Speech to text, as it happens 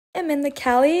am in the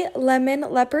Cali Lemon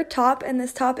Leopard top, and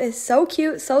this top is so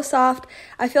cute, so soft.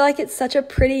 I feel like it's such a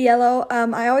pretty yellow.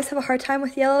 I always have a hard time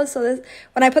with yellows, so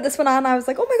when I put this one on, I was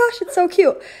like, oh my gosh, it's so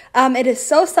cute. It is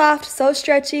so soft, so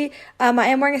stretchy. I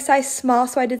am wearing a size small,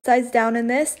 so I did size down in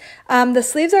this. The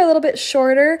sleeves are a little bit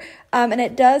shorter, and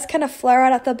it does kind of flare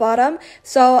out at the bottom,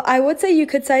 so I would say you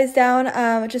could size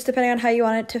down, just depending on how you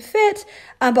want it to fit,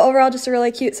 but overall just a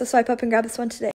really cute, so swipe up and grab this one today.